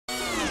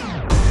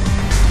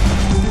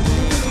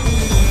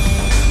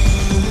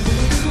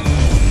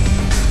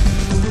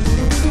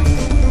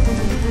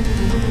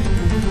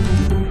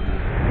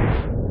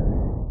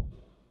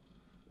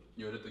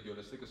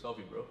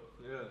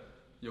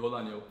hold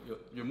on,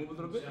 yo, move a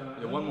little bit.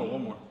 Yo, one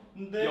more.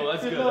 Yo,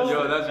 that's good.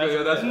 Yo, that's good.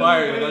 Yo, that's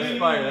fire. That's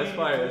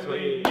fire. That's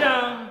fire.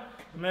 Yeah,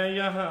 मैं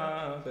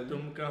यहाँ,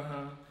 तुम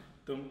कहाँ,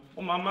 तुम.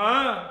 Oh mama,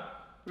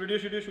 video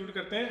shoot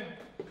करते हैं.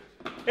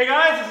 Hey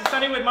guys, this is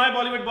Sunny with my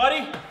Bollywood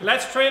body.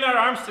 Let's train our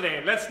arms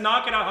today. Let's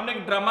knock it out. हमने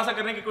एक drama सा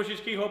करने की कोशिश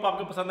की. Hope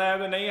आपको पसंद आया.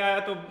 अगर नहीं आया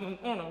तो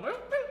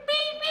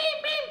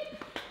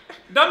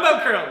dumbbell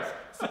curls.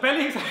 So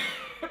पहली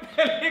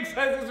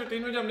exercise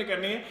routine में जो हमने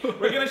करनी है.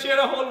 We're gonna share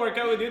a whole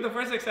workout with you. The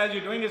first exercise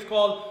you're doing is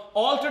called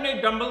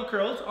alternate dumbbell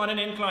curls on an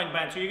incline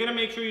bench. So you're gonna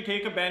make sure you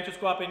take a bench.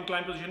 उसको आप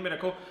incline position में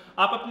रखो.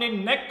 आप अपने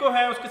neck को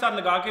है उसके साथ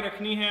लगा के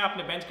रखनी है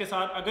अपने bench के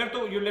साथ. अगर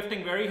तो you're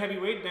lifting very heavy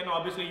weight, then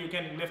obviously you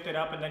can lift it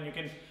up and then you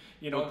can.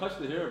 You know, don't touch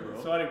the hair, bro.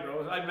 Sorry,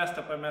 bro. I messed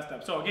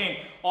up. So again,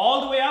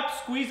 all the way up,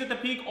 squeeze at the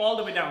peak, all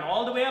the way down.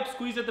 All the way up,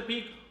 squeeze at the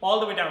peak, all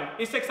the way down.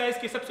 इस exercise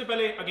की सबसे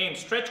पहले again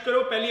stretch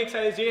करो. पहली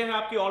exercise ये है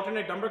आपकी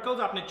alternate dumbbell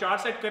curls. आपने 4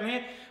 सेट करने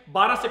हैं,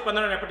 12 से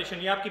 15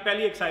 repetition. ये आपकी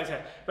पहली exercise है.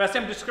 वैसे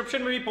हम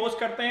description में भी post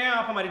करते हैं.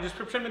 आप हमारी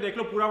description में देख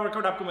लो, पूरा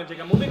workout आपको मिल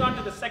जाएगा. Moving on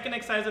to the second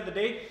exercise of the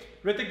day,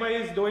 Ritik bhai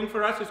is doing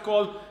for us. It's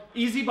called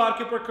easy bar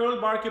के ऊपर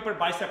curl, bar के ऊपर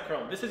bicep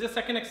curl. This is the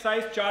second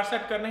exercise. 4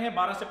 set करने हैं,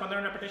 12 से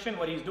 15 repetition.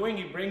 What he's doing,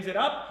 he brings it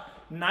up,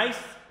 nice.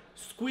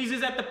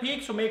 Squeezes at the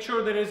peak, so make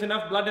sure there is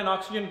enough blood and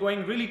oxygen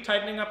going, really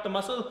tightening up the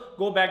muscle.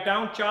 Go back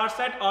down. 4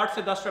 set, 8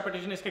 से 10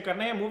 repetition इसके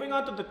करने हैं. Moving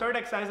on to the third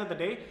exercise of the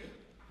day,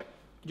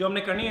 जो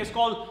हमने करनी है, is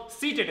called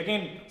seated.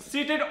 Again,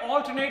 seated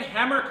alternate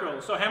hammer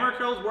curls. So hammer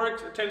curls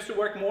tends to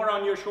work more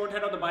on your short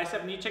head of the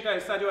bicep. नीचे का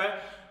हिस्सा जो है,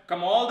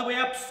 come all the way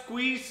up,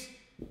 squeeze.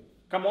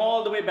 Come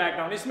all the way back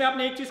down. इसमें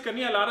आपने एक चीज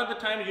करनी है. A lot of the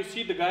time you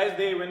see the guys,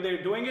 when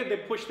they're doing it, they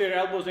push their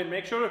elbows in.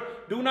 Make sure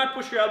do not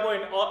push your elbow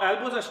in.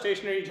 Elbows are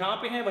stationary.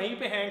 जहाँ पे हैं वहीं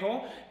पे hang हो.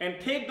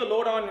 And take the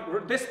load on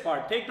this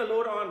part. Take the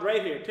load on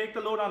right here. Take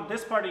the load on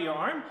this part of your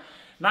arm.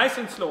 Nice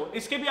and slow.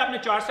 इसके भी आपने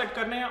 4 set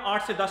करने हैं,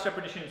 8 से 10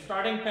 repetition.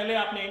 Starting पहले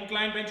आपने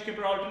incline bench के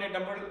ऊपर alternate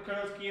dumbbell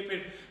curls किए,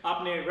 फिर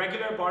आपने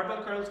regular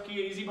barbell curls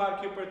किए, easy bar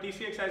के ऊपर.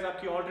 तीसरी exercise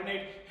आपकी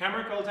alternate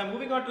hammer curls. And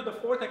moving on to the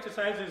fourth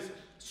exercise is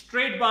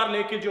straight bar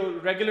लेके जो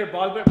regular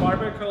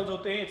barbell curls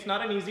होते हैं. It's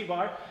not an easy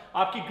bar.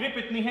 आपकी grip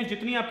इतनी है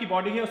जितनी आपकी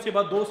body है, उसके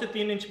बाद 2 से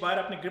 3 इंच बाहर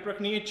आपने grip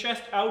रखनी है.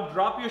 Chest out,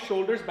 drop your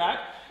shoulders back.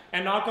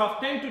 And knock off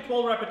 10 to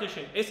 12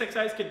 repetition. इस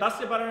एक्सरसाइज के 10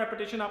 से 12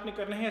 repetition आपने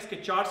करने हैं. इसके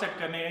 4 सेट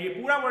करने हैं. ये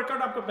पूरा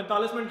वर्कआउट आपको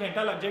 45 मिनट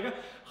घंटा लग जाएगा.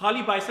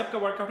 खाली बाइसेप का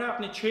वर्कआउट है.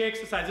 आपने 6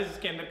 एक्सरसाइजेस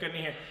इसके अंदर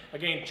करनी है.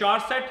 Again 4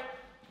 set.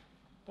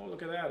 Oh,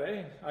 look at that,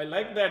 eh? I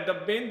like that. The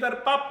bins are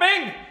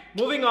popping.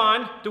 Moving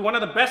on to one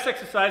of the best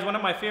exercise, one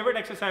of my favorite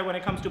exercise when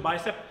it comes to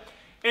bicep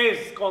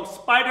is called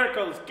spider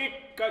curls.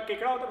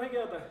 किकड़ा होता है,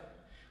 क्या होता है?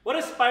 What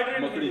is spider?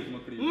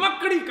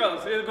 Makdi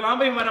curls. गुलाम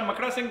भाई हमारा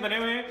मकड़ा सिंह बने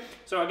हुए हैं.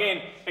 So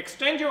again,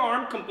 extend your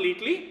arm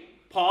completely.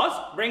 Pause.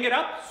 Bring it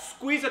up.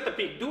 Squeeze at the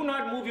peak. Do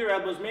not move your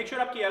elbows. Make sure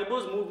आपकी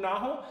elbows move ना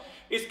हो.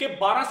 इसके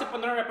 12 से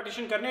 15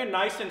 repetition करने हैं,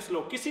 nice and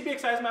slow. किसी भी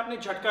exercise में आपने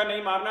झटका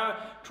नहीं मारना.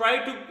 Try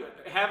to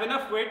have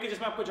enough weight कि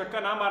जिसमें आपको झटका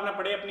ना मारना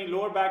पड़े, अपनी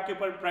lower back के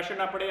ऊपर pressure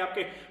ना पड़े,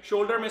 आपके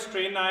shoulder में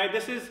strain ना आए.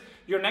 This is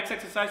your next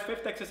exercise,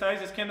 fifth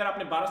exercise. इसके अंदर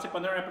आपने 12 से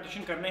 15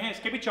 repetition करने हैं.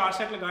 इसके भी 4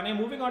 सेट लगाने हैं.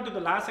 Moving on to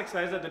the last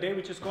exercise of the day,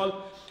 which is called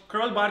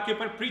curl bar के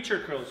ऊपर preacher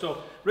curl. So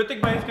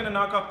Ritik bhai is going to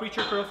knock off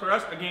preacher curl for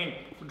us. Again,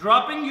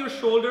 dropping your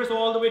shoulders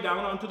all the way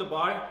down onto the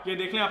bar. ये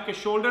देख लें आपके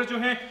shoulders जो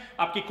हैं,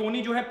 आपकी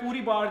कोनी जो है,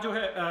 पूरी bar जो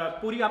है,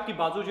 पूरी आपकी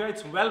बाजू जो है,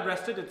 it's well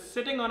rested. It's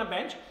sitting on a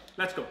bench.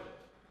 Let's go.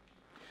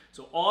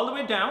 So all the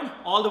way down,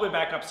 all the way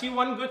back up. See,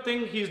 one good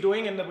thing he's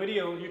doing in the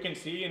video, you can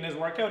see in his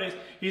workout, is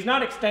he's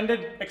not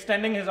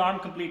extending his arm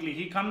completely.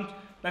 He comes,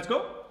 let's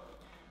go.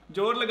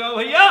 Jor lagao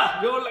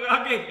bhaiya, jor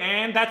laga ke,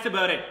 and that's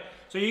about it.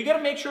 So you got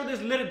to make sure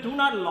there's little, do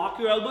not lock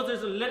your elbows.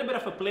 There's a little bit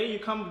of a play. You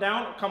come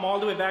down, come all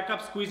the way back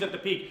up, squeeze at the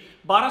peak.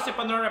 12 से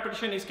 15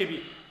 repetition इसके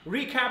भी.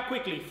 Recap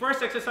quickly.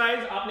 First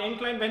exercise, आपने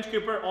incline bench के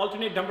ऊपर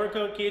alternate dumbbell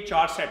curl किए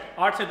 4 set,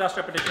 8 से 10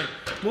 repetition.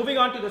 Moving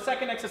on to the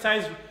second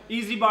exercise,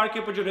 easy bar के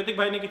ऊपर जो ऋतिक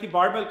भाई ने की थी,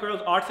 barbell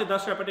curls 8 से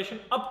 10 repetition,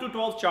 up to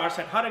 12 4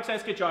 set. Her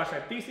exercise के 4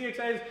 set. तीसरी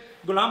exercise,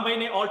 गुलाम भाई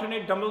ने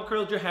alternate dumbbell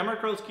curls जो hammer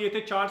curls किए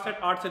थे 4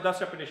 set, 8 से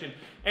 10 repetition.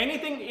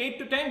 Anything 8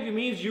 to 10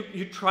 means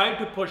you try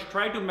to push,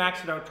 try to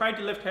max it out, try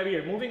to lift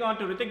heavier. Moving on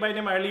to Hrithik भाई ने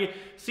हमारे लिए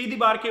सीधी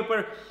बार के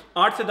ऊपर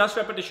 8 से 10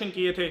 repetition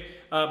किए थे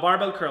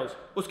barbell curls.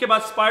 उसके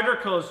बाद spider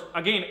curls.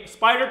 Again,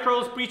 spider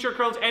curls, preacher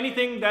curls,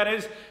 anything that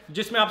is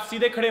जिसमें आप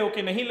सीधे खड़े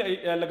होके नहीं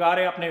लगा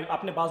रहे,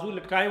 अपने बाजू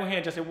लटकाए हुए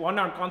हैं, जैसे one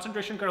arm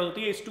concentration curl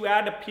होती है, is to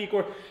add a peak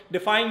or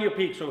define your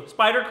peak. So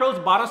spider curls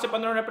 12 से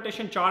 15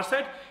 repetition 4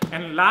 set.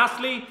 And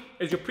lastly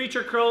is your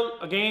preacher curl.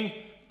 Again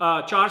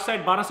 4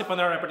 set 12 से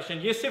 15 रेपिटेशन.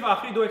 ये सिर्फ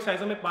आखिरी 2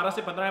 एक्सरसाइजों में 12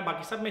 से 15 है,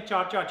 बाकी सब में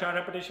 4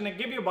 रेपिटेशन है.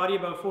 Give your body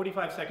about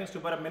 45 seconds to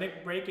about a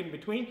minute break in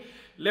between.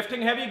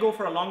 Lifting heavy, go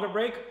for a longer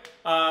break.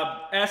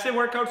 ऐसे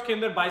वर्कआउट्स के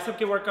अंदर, बाइसेप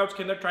के वर्कआउट्स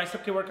के अंदर,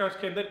 ट्राइसेप के वर्कआउट्स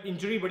के अंदर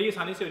इंजरी बड़ी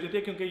आसानी से हो जाती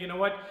है, क्योंकि यू नो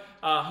व्हाट,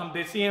 हम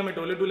देसी हैं, हमें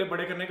डोले डोले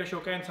बड़े करने का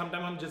शौक है, एंड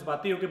समटाइम हम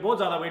जज्बाती होकर बहुत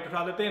ज़्यादा वेट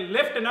उठा लेते हैं.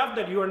 Lift enough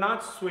that you are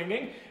not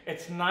swinging.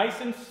 It's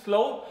nice and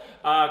slow,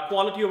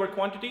 quality over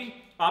quantity.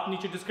 आप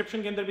नीचे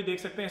डिस्क्रिप्शन के अंदर भी देख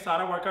सकते हैं,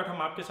 सारा वर्कआउट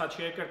हम आपके साथ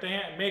शेयर करते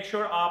हैं। मेक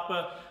श्योर आप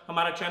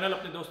हमारा चैनल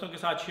अपने दोस्तों के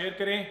साथ शेयर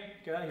करें।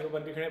 क्या हीरो बन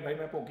के खड़े भाई,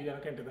 मैं भूखी जा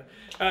रहा घंटे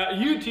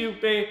तक। यूट्यूब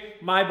पे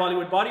माई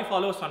Bollywood body,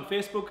 follow on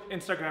Facebook,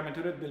 Instagram and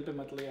Twitter. दिल पे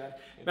मत लो यार।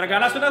 मेरा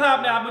गाना सुना था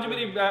आपने, आप मुझे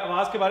मेरी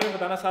आवाज़ के बारे में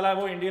बताना, साला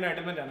वो इंडियन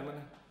आइडल में जाना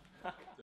मैंने।